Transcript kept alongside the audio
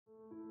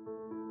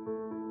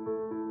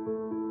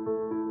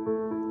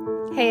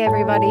Hey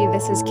everybody,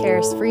 this is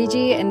Karis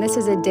Frigi, and this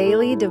is a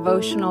daily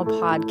devotional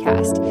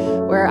podcast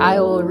where I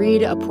will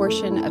read a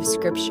portion of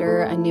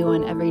scripture, a new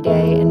one every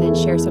day, and then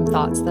share some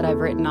thoughts that I've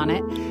written on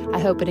it. I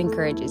hope it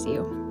encourages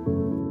you.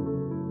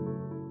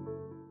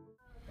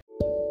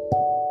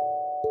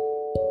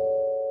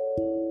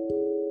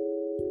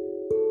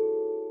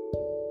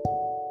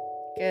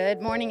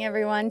 Good morning,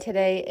 everyone.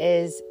 Today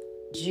is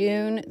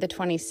June the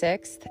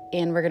 26th,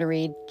 and we're going to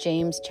read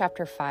James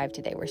chapter 5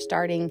 today. We're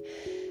starting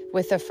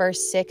with the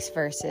first 6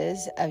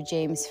 verses of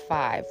James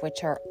 5,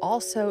 which are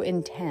also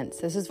intense.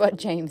 This is what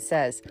James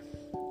says.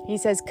 He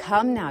says,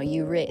 "Come now,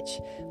 you rich,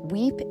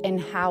 weep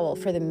and howl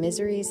for the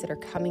miseries that are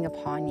coming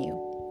upon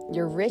you.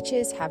 Your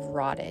riches have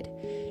rotted,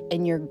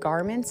 and your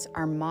garments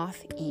are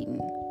moth-eaten.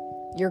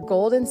 Your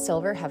gold and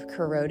silver have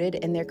corroded,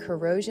 and their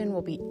corrosion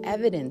will be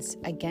evidence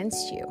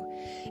against you,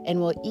 and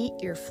will eat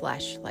your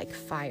flesh like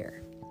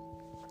fire.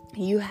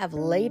 You have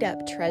laid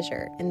up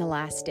treasure in the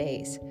last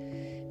days.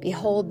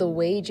 Behold, the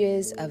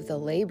wages of the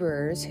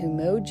laborers who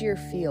mowed your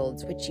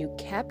fields, which you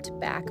kept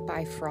back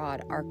by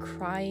fraud, are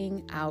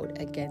crying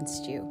out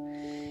against you.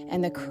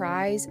 And the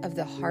cries of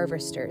the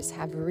harvesters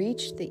have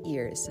reached the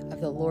ears of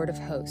the Lord of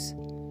hosts.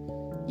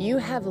 You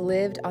have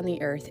lived on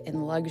the earth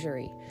in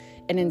luxury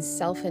and in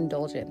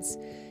self-indulgence.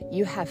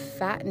 You have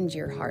fattened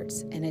your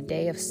hearts in a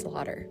day of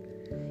slaughter.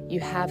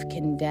 You have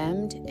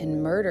condemned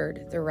and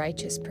murdered the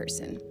righteous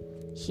person.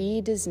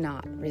 He does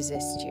not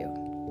resist you."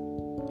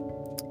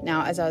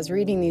 Now, as I was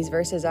reading these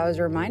verses, I was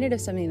reminded of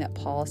something that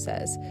Paul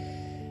says.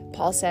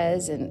 Paul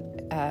says in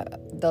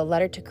the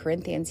letter to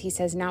Corinthians, he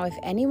says, "Now if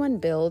anyone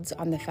builds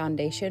on the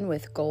foundation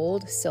with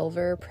gold,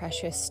 silver,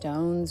 precious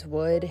stones,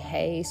 wood,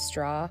 hay,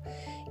 straw,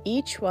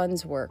 each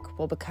one's work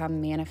will become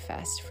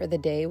manifest, for the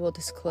day will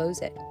disclose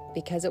it,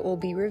 because it will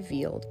be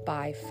revealed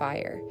by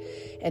fire.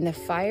 And the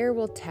fire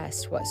will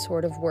test what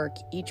sort of work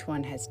each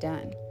one has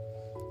done.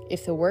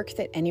 If the work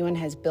that anyone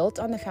has built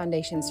on the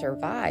foundation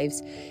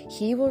survives,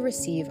 he will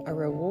receive a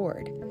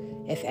reward.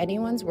 If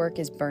anyone's work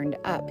is burned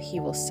up, he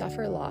will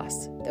suffer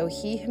loss, though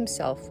he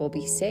himself will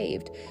be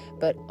saved,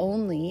 but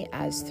only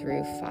as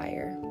through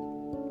fire."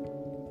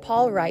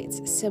 Paul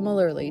writes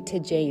similarly to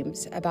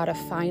James about a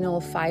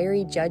final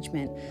fiery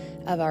judgment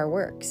of our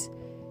works.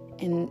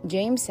 And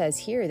James says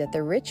here that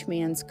the rich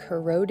man's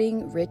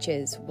corroding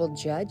riches will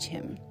judge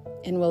him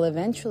and will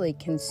eventually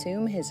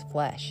consume his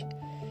flesh.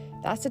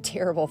 That's a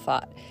terrible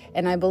thought,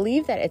 and I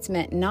believe that it's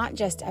meant not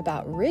just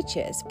about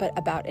riches, but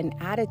about an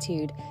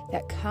attitude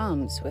that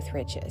comes with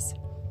riches.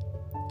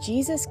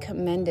 Jesus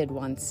commended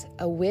once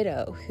a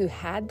widow who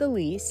had the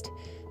least,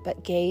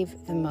 but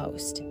gave the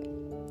most.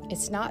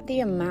 It's not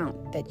the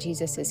amount that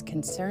Jesus is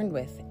concerned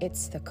with,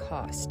 it's the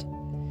cost.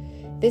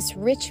 This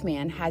rich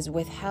man has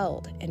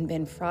withheld and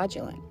been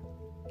fraudulent.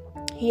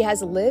 He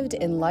has lived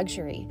in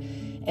luxury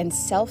and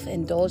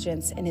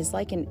self-indulgence and is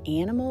like an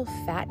animal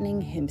fattening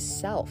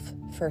himself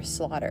for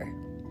slaughter.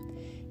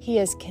 He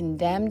has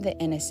condemned the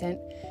innocent,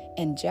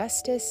 and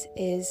justice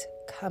is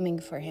coming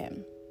for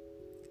him.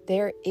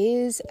 There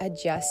is a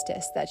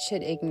justice that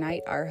should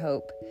ignite our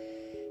hope.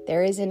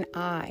 There is an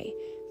eye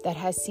that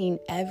has seen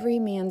every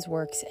man's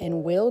works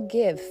and will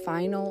give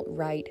final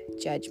right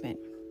judgment.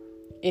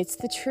 It's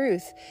the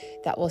truth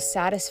that will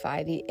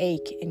satisfy the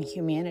ache in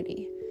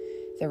humanity.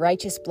 The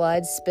righteous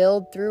blood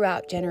spilled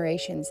throughout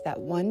generations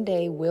that one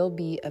day will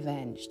be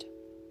avenged.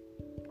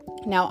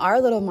 Now,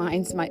 our little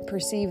minds might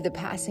perceive the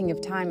passing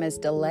of time as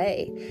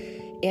delay,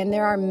 and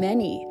there are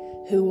many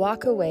who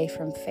walk away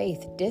from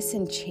faith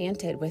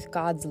disenchanted with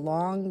God's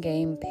long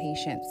game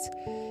patience.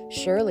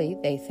 Surely,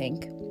 they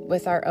think,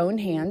 with our own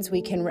hands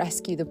we can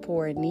rescue the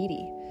poor and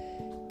needy.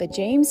 But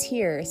James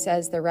here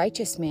says the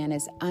righteous man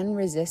is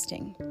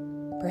unresisting.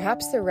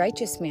 Perhaps the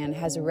righteous man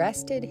has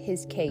rested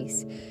his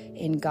case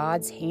in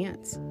God's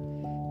hands,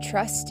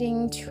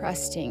 trusting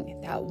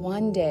that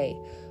one day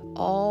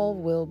all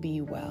will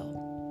be well.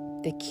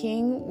 The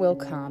King will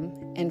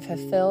come and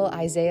fulfill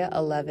Isaiah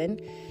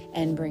 11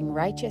 and bring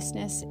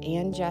righteousness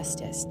and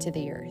justice to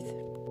the earth.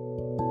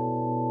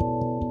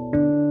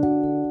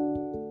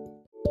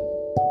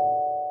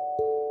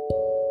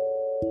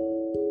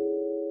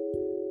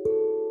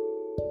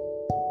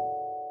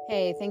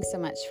 Hey, thanks so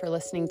much for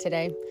listening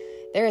today.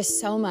 There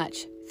is so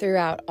much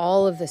throughout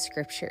all of the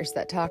scriptures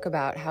that talk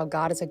about how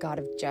God is a God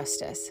of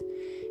justice,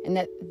 and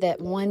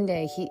that one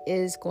day he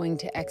is going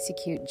to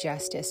execute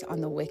justice on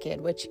the wicked,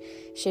 which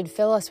should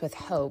fill us with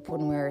hope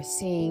when we're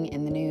seeing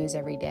in the news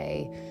every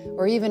day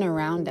or even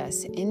around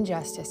us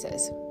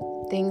injustices,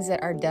 things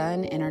that are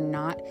done and are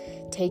not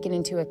taken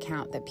into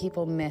account that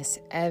people miss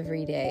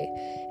every day.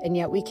 And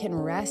yet we can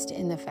rest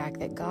in the fact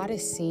that God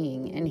is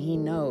seeing and he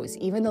knows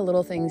even the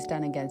little things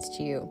done against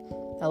you.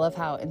 I love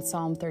how in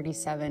Psalm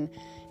 37,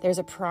 there's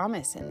a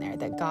promise in there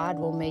that God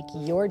will make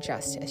your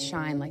justice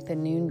shine like the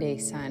noonday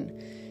sun.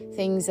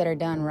 Things that are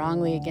done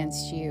wrongly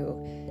against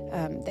you,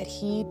 that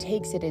he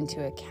takes it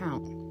into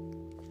account.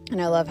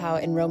 And I love how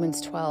in Romans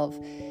 12,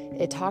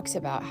 it talks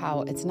about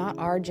how it's not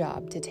our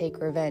job to take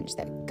revenge,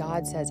 that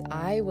God says,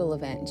 I will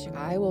avenge,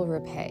 I will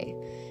repay.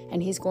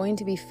 And he's going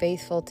to be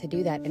faithful to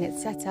do that. And it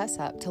sets us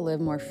up to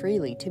live more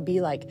freely, to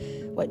be like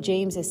what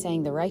James is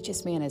saying, the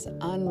righteous man is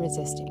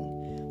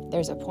unresisting.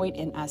 There's a point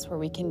in us where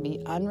we can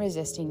be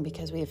unresisting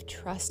because we have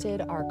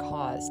trusted our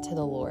cause to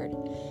the Lord.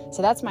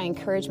 So that's my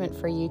encouragement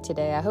for you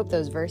today. I hope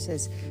those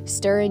verses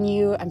stir in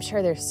you. I'm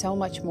sure there's so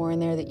much more in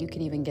there that you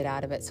could even get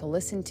out of it. So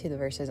listen to the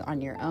verses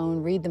on your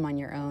own, read them on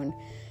your own.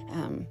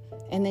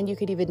 And then you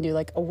could even do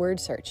like a word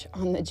search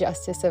on the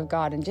justice of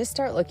God and just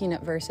start looking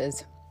at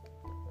verses.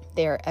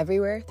 They are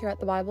everywhere throughout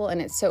the Bible,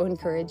 and it's so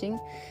encouraging.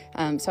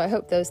 So I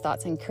hope those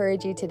thoughts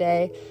encourage you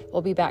today.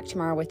 We'll be back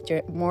tomorrow with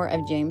more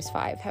of James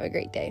 5. Have a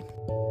great day.